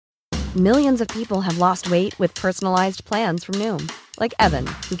Millions of people have lost weight with personalized plans from Noom. Like Evan,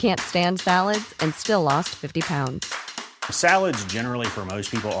 who can't stand salads and still lost 50 pounds. Salads generally for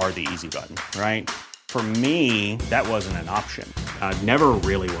most people are the easy button, right? For me, that wasn't an option. I never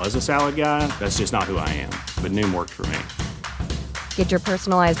really was a salad guy. That's just not who I am. But Noom worked for me. Get your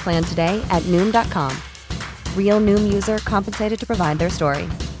personalized plan today at Noom.com. Real Noom user compensated to provide their story.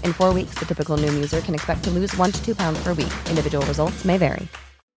 In 4 weeks, the typical Noom user can expect to lose 1 to 2 pounds per week. Individual results may vary.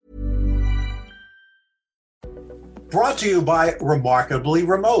 Brought to you by Remarkably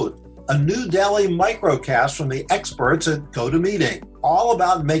Remote, a new daily microcast from the experts at GoToMeeting, all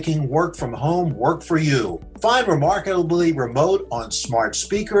about making work from home work for you. Find Remarkably Remote on smart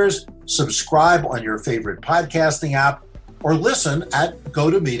speakers, subscribe on your favorite podcasting app, or listen at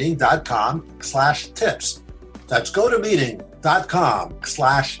gotomeeting.com/tips. That's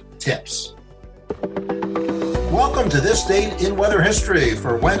gotomeeting.com/tips. Welcome to This Date in Weather History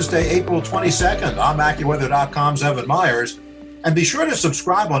for Wednesday, April 22nd. I'm AccuWeather.com's Evan Myers. And be sure to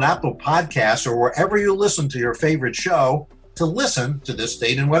subscribe on Apple Podcasts or wherever you listen to your favorite show to listen to This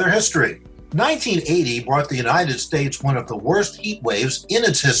Date in Weather History. 1980 brought the United States one of the worst heat waves in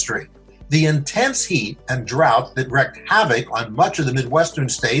its history. The intense heat and drought that wreaked havoc on much of the Midwestern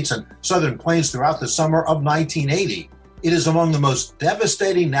states and southern plains throughout the summer of 1980. It is among the most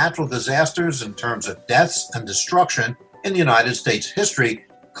devastating natural disasters in terms of deaths and destruction in the United States history,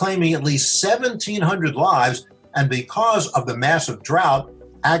 claiming at least 1,700 lives, and because of the massive drought,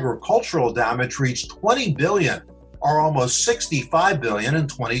 agricultural damage reached $20 billion, or almost $65 billion in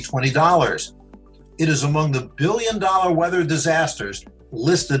 2020 dollars. It is among the billion-dollar weather disasters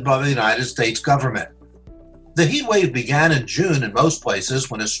listed by the United States government. The heat wave began in June in most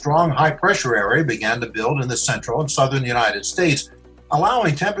places when a strong high-pressure area began to build in the central and southern United States,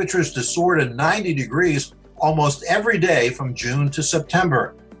 allowing temperatures to soar to 90 degrees almost every day from June to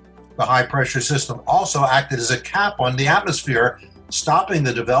September. The high-pressure system also acted as a cap on the atmosphere, stopping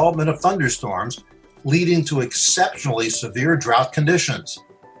the development of thunderstorms, leading to exceptionally severe drought conditions.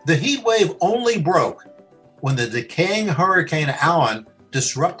 The heat wave only broke when the decaying Hurricane Allen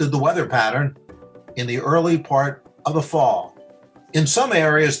disrupted the weather pattern in the early part of the fall. In some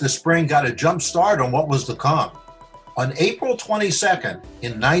areas, the spring got a jump start on what was to come. On April 22nd,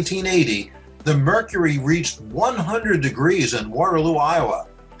 in 1980, the mercury reached 100 degrees in Waterloo, Iowa,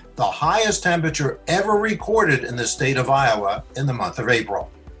 the highest temperature ever recorded in the state of Iowa in the month of April.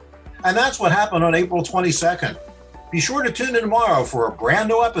 And that's what happened on April 22nd. Be sure to tune in tomorrow for a brand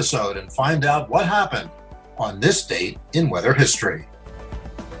new episode and find out what happened on this date in weather history.